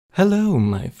Hello,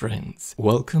 my friends.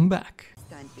 Welcome back.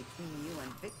 Stand between you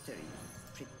and victory.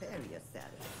 Prepare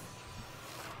yourself.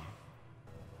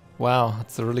 Wow,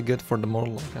 it's really good for the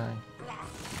mortal guy.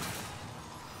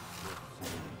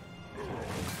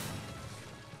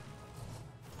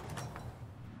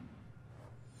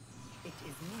 It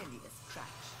is merely a scratch.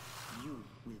 You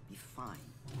will be fine.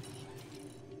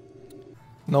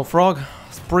 No frog?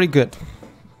 It's pretty good.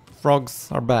 Frogs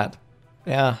are bad.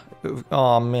 Yeah.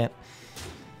 Oh man.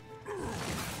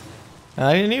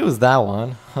 I didn't use that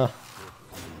one. Huh.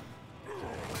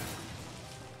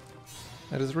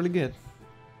 That is really good.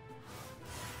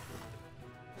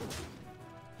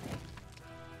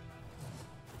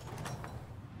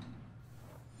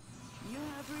 You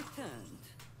have returned.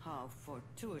 How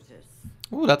fortuitous.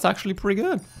 Ooh, that's actually pretty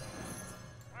good.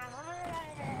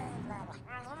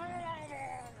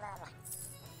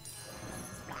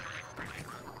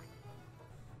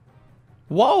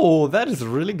 Whoa, that is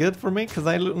really good for me because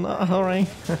I look. No, alright.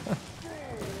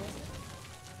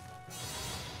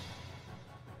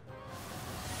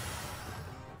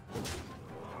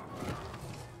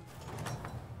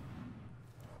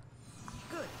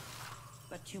 Good.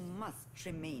 But you must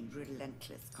remain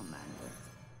relentless, Commander.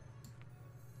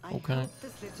 I Okay. hope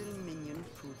this little minion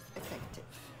proves effective.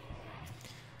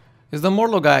 Is the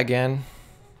mortal guy again?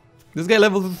 This guy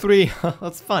level 3.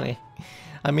 That's funny.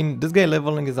 I mean, this guy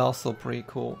leveling is also pretty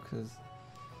cool because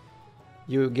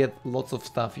you get lots of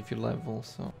stuff if you level.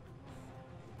 So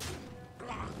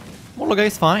mortal guy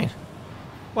is fine.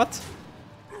 What?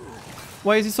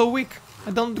 Why is he so weak? I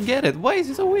don't get it. Why is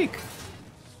he so weak?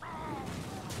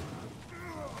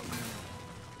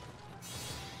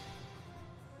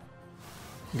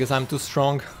 Guess I'm too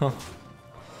strong.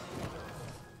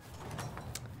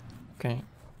 Okay.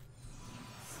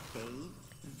 Stay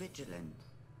vigilant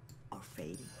or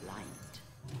fail blind.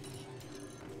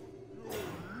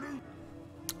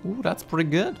 Ooh, that's pretty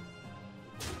good.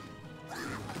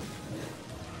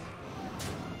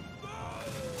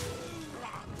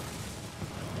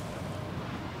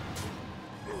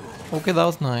 Okay, that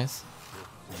was nice.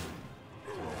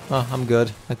 Oh, I'm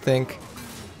good, I think.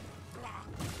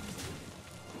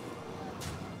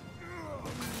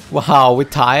 Wow, we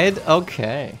tied?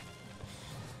 Okay.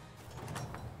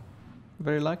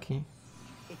 Very lucky.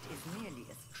 It is merely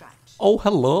a scratch. Oh,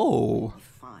 hello! Be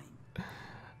fine.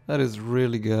 That is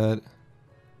really good.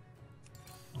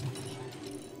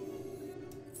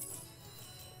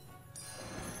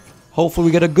 Hopefully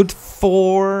we get a good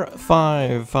 4,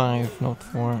 5, 5, not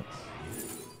 4.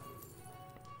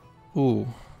 Ooh.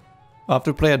 I have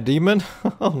to play a demon?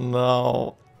 Oh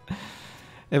no.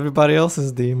 Everybody else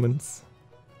is demons.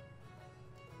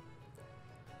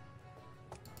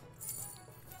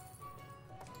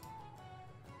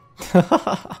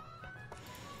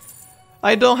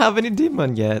 I don't have any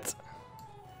demon yet.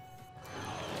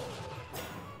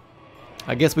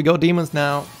 I guess we go demons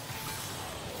now.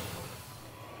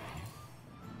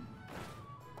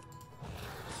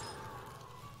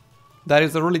 That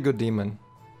is a really good demon.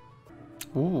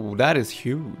 Ooh, that is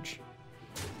huge.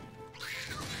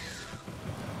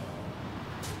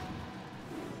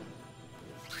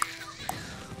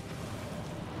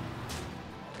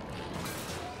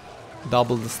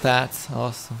 Double the stats,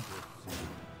 awesome.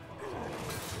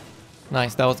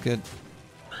 Nice, that was good.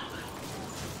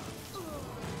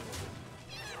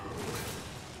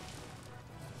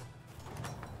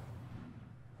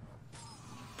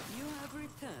 You have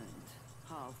returned.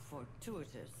 How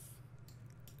fortuitous.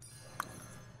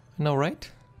 No,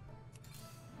 right?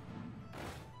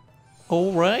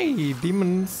 Alright,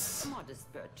 demons.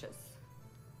 Modest purchase.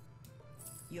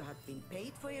 You have been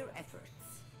paid for your efforts.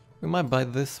 We might buy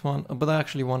this one, but I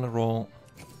actually want to roll.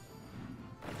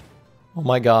 Oh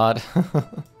my god.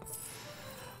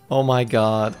 Oh my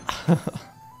god.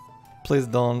 Please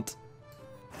don't.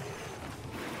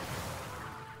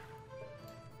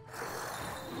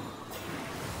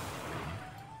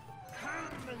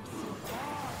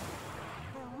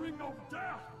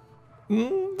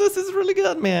 This is really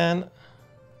good, man.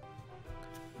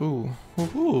 Ooh,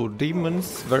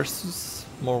 demons versus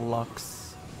Morlocks.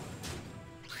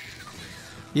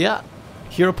 Yeah,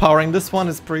 hero powering this one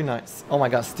is pretty nice. Oh my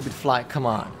god, stupid fly, come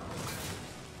on.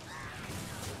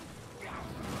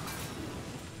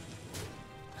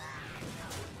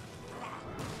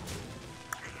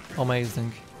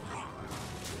 Amazing.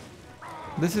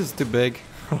 This is too big.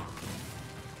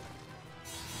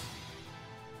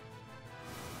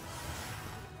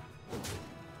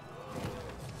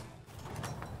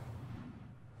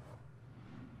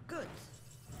 Good.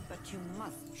 But you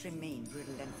must remain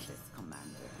relentless, Commander.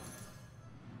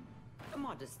 A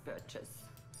modest purchase.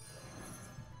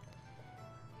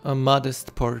 A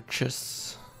modest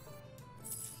purchase.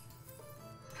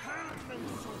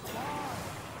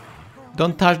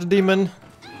 Don't touch the demon.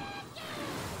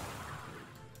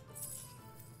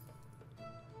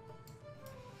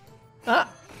 Ah!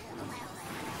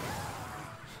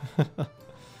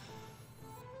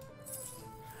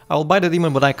 I will buy the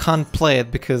demon, but I can't play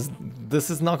it because this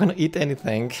is not gonna eat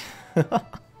anything.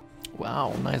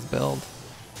 Wow, nice build.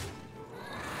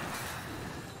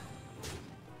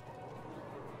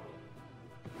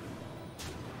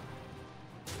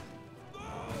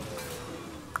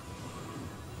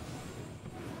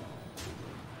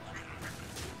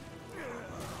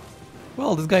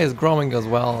 Well, this guy is growing as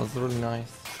well, it's really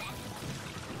nice.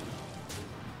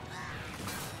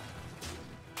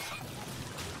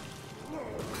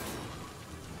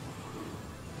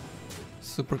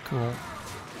 Super cool.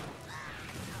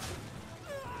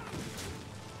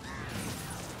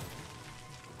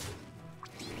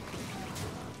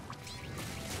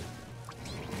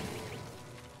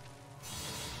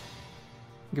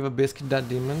 Give a biscuit that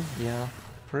demon? Yeah,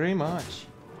 pretty much.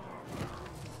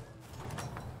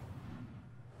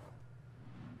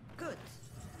 Good.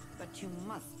 But you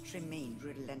must remain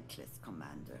relentless,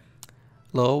 Commander.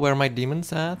 Hello, where are my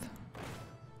demons at?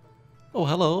 Oh,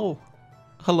 hello.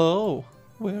 Hello.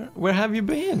 Where have you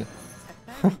been?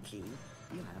 Apparently,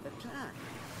 you have a plan.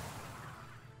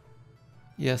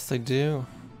 Yes, I do.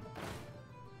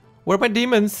 Where are my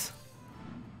demons?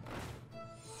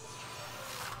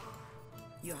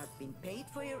 You have been paid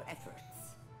for your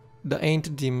efforts. The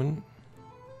ain't demon.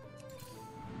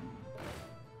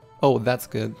 Oh, that's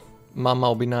good. Mama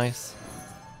will be nice.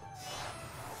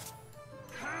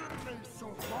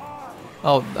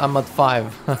 Oh, I'm at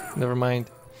 5. Never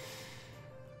mind.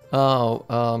 Oh,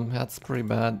 that's pretty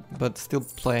bad. But still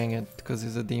playing it because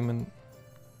he's a demon.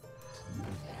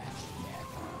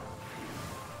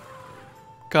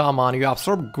 Come on, you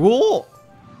absorb ghoul!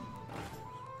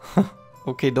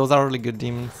 Okay, those are really good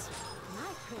demons. My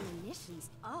premonitions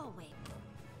always.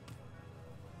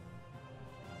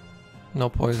 No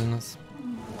poisonous.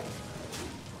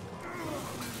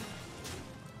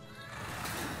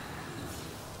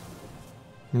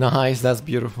 Nice, that's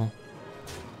beautiful.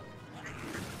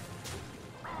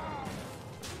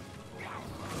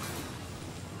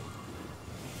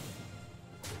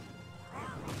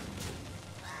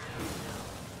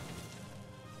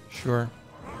 Sure.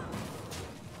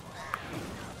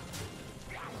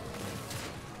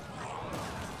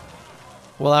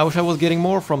 Well, I wish I was getting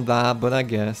more from that, but I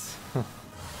guess.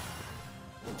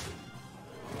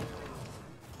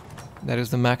 That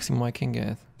is the maximum I can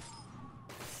get.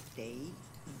 Stay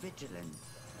vigilant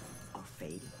or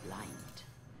fail blind.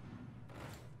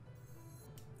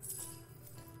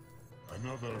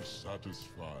 Another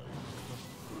satisfied.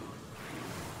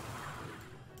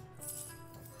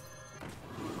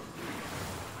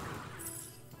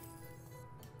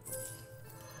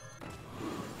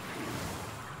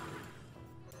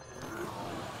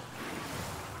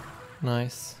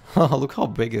 Nice. Look how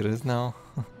big it is now.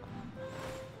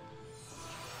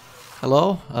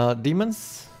 Hello,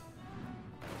 demons?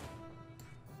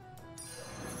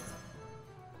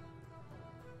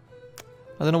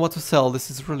 I don't know what to sell. This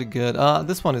is really good.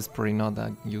 This one is pretty not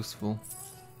that useful.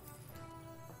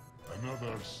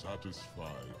 Another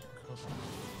satisfied customer.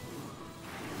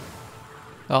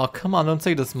 Oh, come on, don't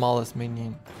say the smallest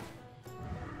minion.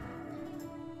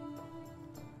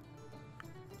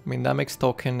 I mean, that makes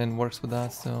token and works with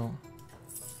that, so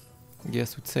I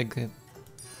guess we'd take it.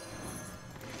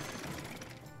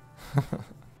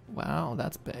 Wow,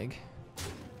 that's big.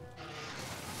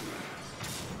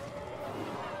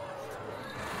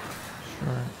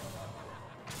 Sure.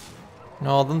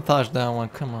 No, don't touch that one,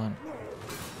 come on.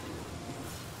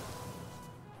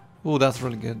 Ooh, that's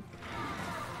really good.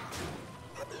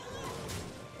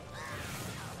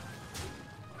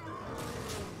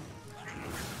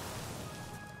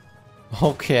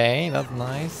 Okay, that's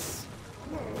nice.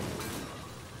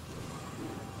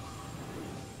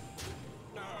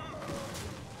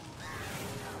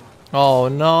 Oh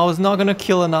no, it's not gonna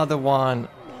kill another one.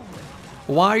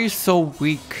 Why are you so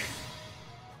weak?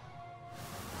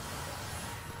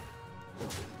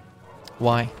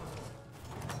 Why?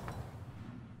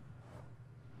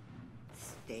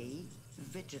 Stay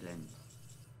vigilant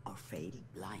or fail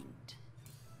blind.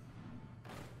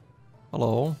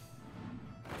 Hello?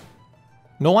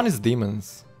 No one is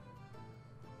demons.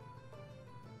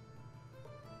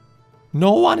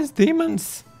 No one is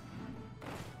demons.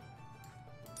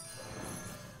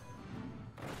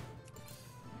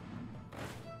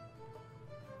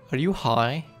 Are you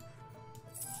high?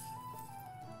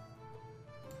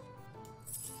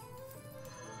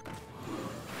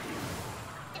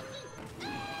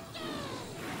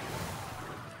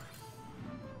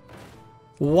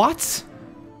 What?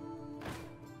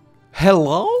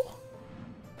 Hello?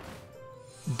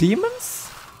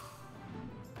 Demons?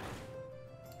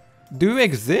 Do you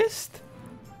exist?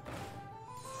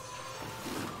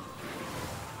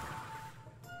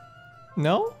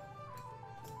 No?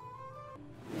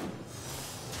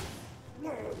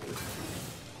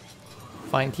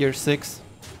 Fine, tier 6.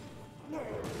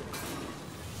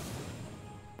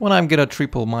 When I'm gonna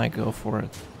triple my go for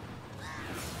it.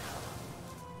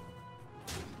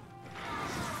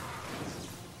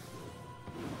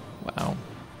 Wow.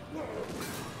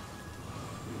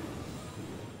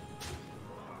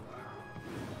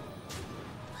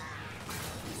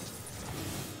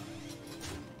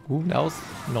 Ooh, that was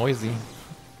noisy.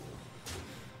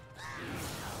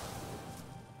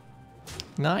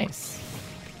 Nice.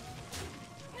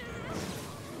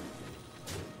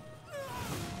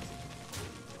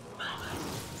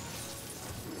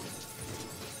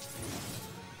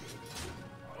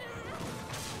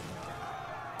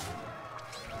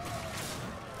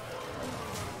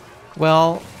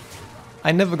 Well,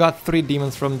 I never got 3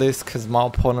 demons from this because my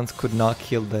opponents could not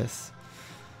kill this.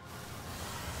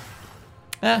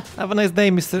 Have a nice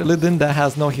day, Mr. Lidinda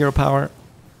has no hero power.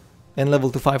 And level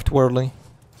to 5 too early.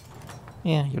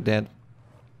 Yeah, you're dead.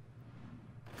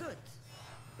 Good.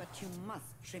 But you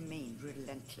must remain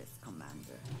relentless,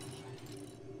 Commander.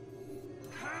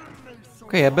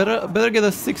 Okay, I better get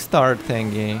a 6-star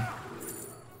thingy.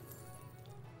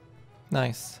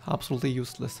 Nice. Absolutely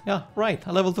useless. Yeah, right.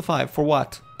 I level to 5. For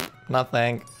what?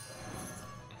 Nothing.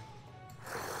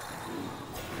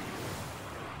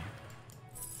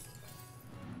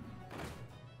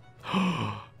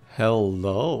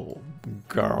 Hello,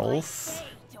 girls.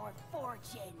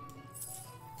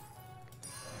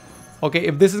 Okay,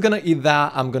 if this is gonna eat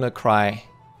that, I'm gonna cry.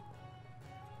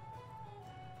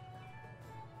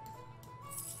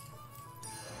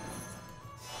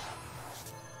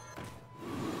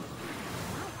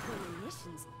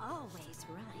 Always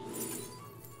right.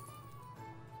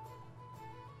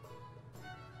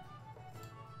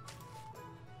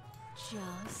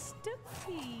 Just a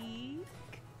peek.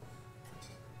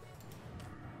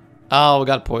 Oh, we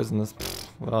got poisonous. Pfft.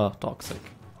 Oh, toxic.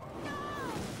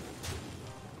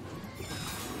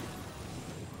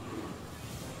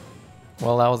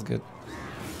 Well, that was good.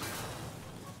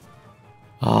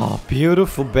 Oh,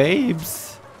 beautiful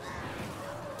babes.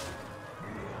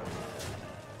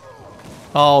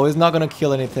 Oh, he's not gonna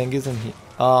kill anything, isn't he?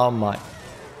 Oh my.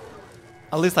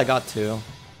 At least I got 2.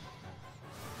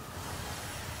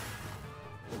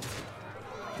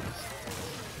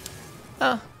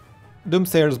 Ah.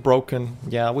 Doomsayer's broken.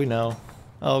 Yeah, we know.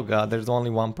 Oh god, there's only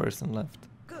 1 person left.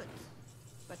 Good.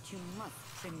 But you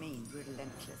must remain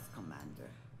relentless,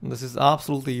 Commander. This is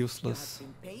absolutely You useless.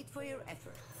 have been paid for your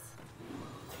efforts.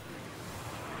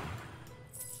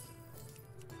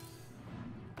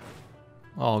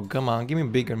 Oh, come on, give me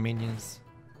bigger minions.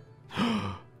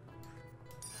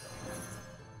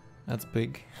 That's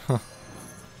big.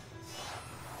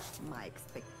 My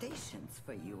expectations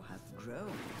for you have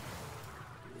grown.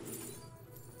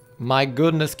 My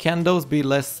goodness, can those be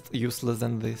less useless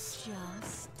than this?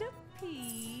 Just a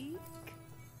peek.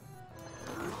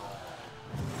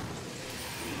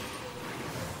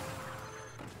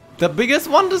 The biggest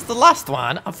one is the last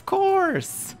one, of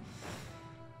course.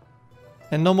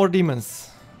 And no more demons.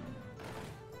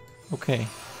 Okay.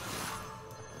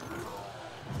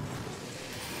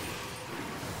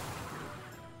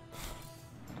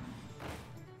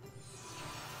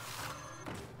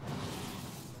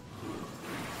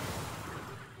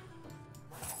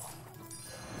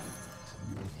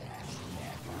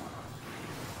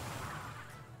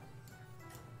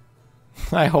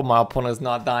 I hope my opponent is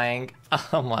not dying.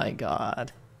 Oh my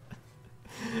god.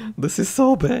 This is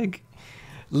so big.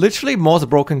 Literally most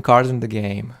broken cards in the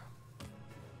game.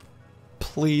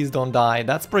 Please don't die.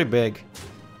 That's pretty big.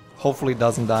 Hopefully it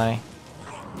doesn't die.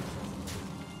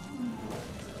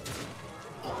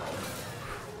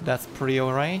 That's pretty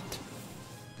alright.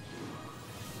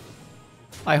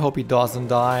 I hope he doesn't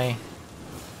die.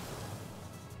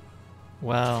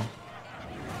 Wow.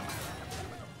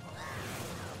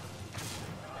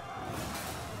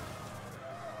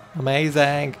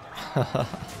 Amazing.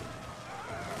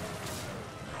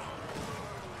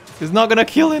 He's not gonna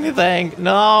kill anything.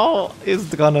 No,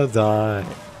 he's gonna die.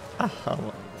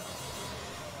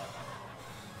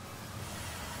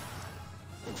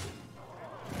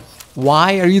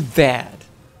 Why are you dead?